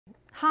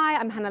Hi,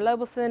 I'm Hannah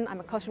Lobelson. I'm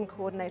a costume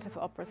coordinator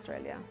for Opera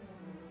Australia.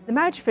 The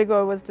Marriage of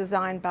Figaro was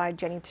designed by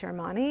Jenny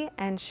Tiramani,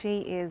 and she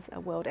is a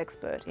world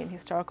expert in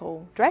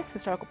historical dress,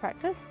 historical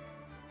practice.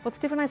 What's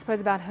different, I suppose,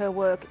 about her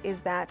work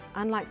is that,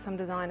 unlike some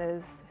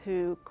designers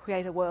who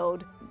create a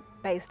world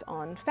based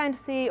on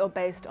fantasy or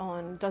based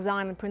on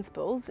design and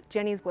principles,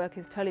 Jenny's work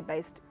is totally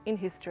based in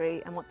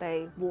history and what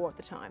they wore at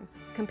the time.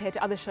 Compared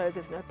to other shows,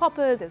 there's no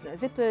poppers, there's no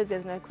zippers,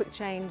 there's no quick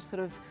change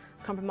sort of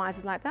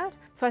compromises like that.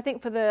 So I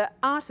think for the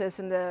artists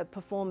and the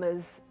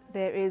performers,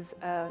 there is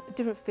a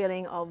different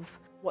feeling of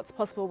what's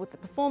possible with the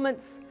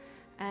performance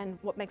and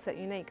what makes that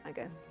unique, I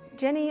guess.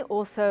 Jenny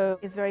also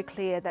is very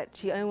clear that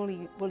she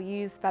only will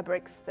use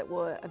fabrics that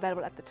were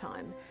available at the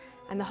time.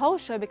 And the whole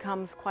show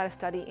becomes quite a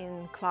study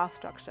in class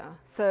structure.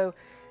 So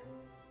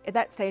at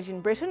that stage in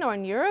Britain or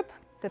in Europe,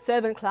 the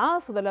servant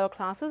class or the lower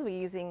classes were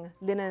using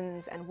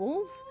linens and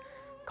wools.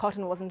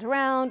 Cotton wasn't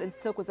around and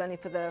silk was only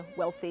for the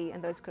wealthy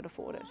and those who could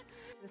afford it.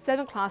 The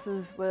servant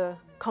classes were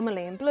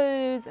commonly in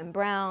blues and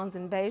browns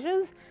and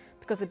beiges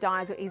because the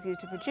dyes were easier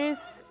to produce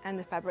and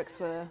the fabrics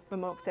were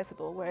more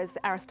accessible, whereas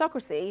the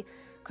aristocracy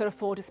could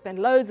afford to spend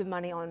loads of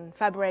money on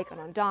fabric and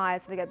on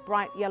dyes, so they get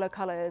bright yellow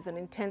colours and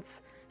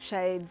intense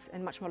shades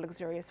and much more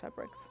luxurious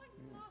fabrics.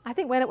 I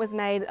think when it was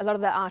made, a lot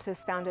of the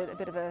artists found it a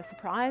bit of a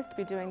surprise to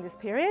be doing this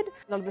period.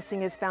 A lot of the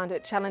singers found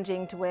it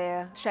challenging to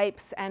wear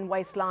shapes and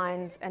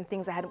waistlines and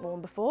things they hadn't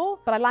worn before.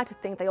 But I like to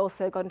think they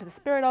also got into the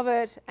spirit of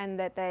it and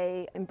that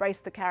they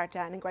embraced the character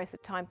and embraced the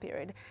time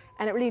period.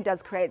 And it really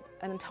does create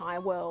an entire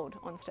world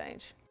on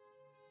stage.